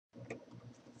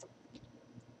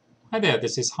Hi there,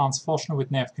 this is Hans Forschner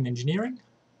with Navcon Engineering.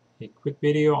 A quick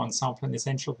video on SoundPLAN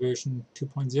Essential version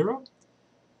 2.0.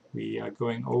 We are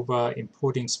going over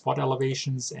importing spot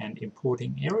elevations and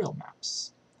importing aerial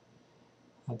maps.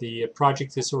 The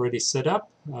project is already set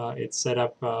up. It's set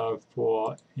up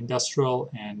for industrial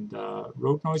and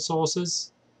road noise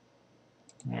sources.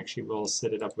 Actually, we'll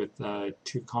set it up with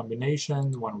two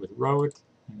combinations, one with road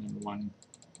and then one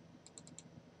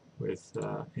with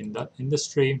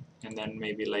industry, and then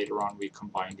maybe later on we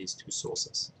combine these two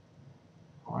sources.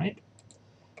 All right.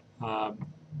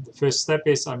 The first step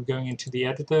is I'm going into the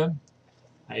editor.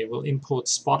 I will import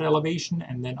spot elevation,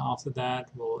 and then after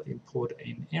that we'll import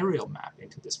an aerial map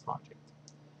into this project.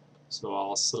 So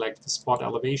I'll select the spot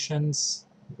elevations,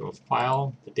 go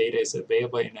File. The data is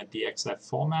available in a DXF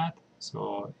format.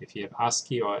 So if you have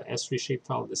ASCII or S3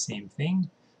 shapefile, the same thing.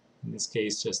 In this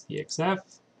case, just DXF.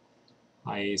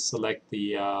 I select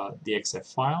the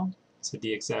DXF file. So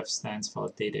DXF stands for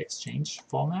Data Exchange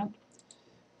Format.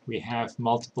 We have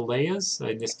multiple layers.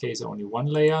 In this case, only one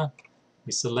layer.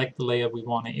 We select the layer we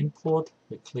want to import.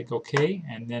 We click OK,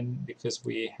 and then because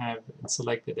we have it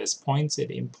selected as points, it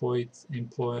imports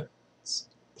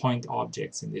point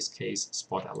objects. In this case,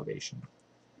 spot elevation.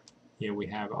 Here we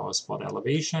have our spot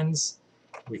elevations.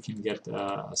 We can get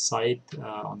a site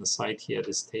on the side here.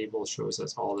 This table shows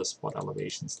us all the spot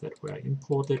elevations that were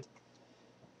imported.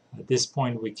 At this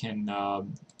point, we can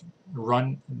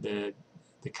run the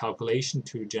calculation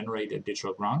to generate a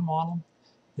digital ground model.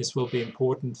 This will be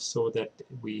important so that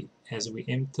as we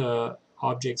enter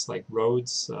objects like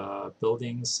roads,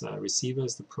 buildings,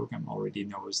 receivers, the program already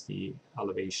knows the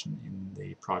elevation in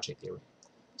the project area.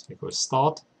 So we go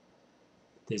Start.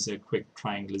 There's a quick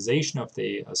triangulation of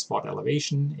the spot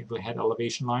elevation. If we had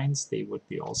elevation lines, they would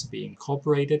also be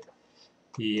incorporated.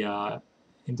 The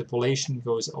interpolation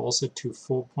goes also to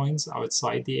 4 points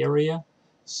outside the area.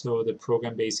 So the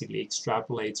program basically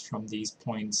extrapolates from these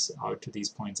points out to these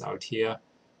points out here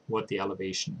what the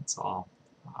elevations are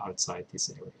outside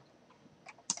this area.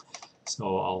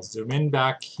 So I'll zoom in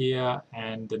back here,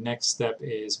 and the next step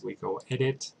is we go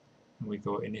Edit and we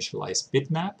go Initialize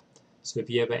Bitmap. So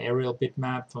if you have an aerial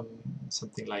bitmap from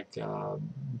something like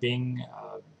Bing,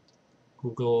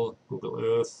 Google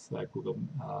Earth, Google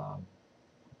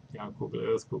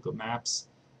Earth, Google Maps,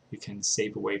 you can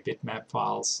save away bitmap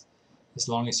files. As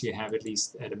long as you have at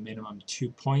least at a minimum 2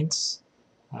 points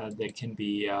that can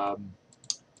be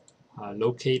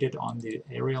located on the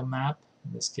aerial map.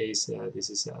 In this case,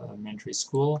 this is an elementary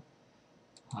school.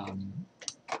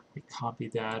 We copy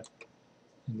that.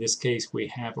 In this case, we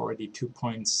have already 2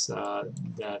 points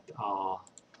that are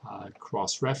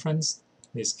cross-referenced.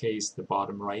 In this case, the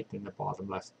bottom right and the bottom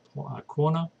left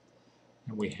corner.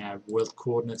 And we have world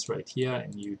coordinates right here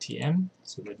in UTM.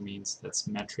 So that means that's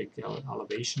metric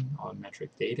elevation or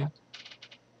metric data.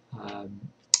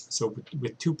 So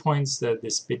with 2 points,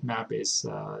 this bitmap is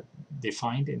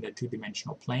defined in the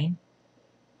two-dimensional plane.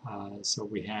 So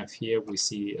we have here, we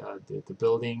see the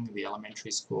building, the elementary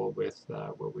school with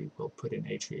where we will put an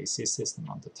HVAC system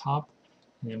on the top.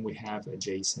 And then we have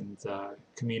adjacent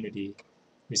community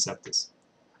receptors.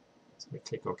 So we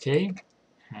click OK,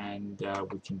 and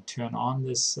we can turn on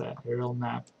this aerial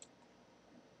map.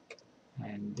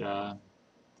 And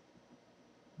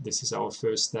this is our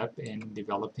first step in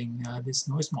developing this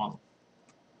noise model.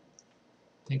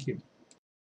 Thank you.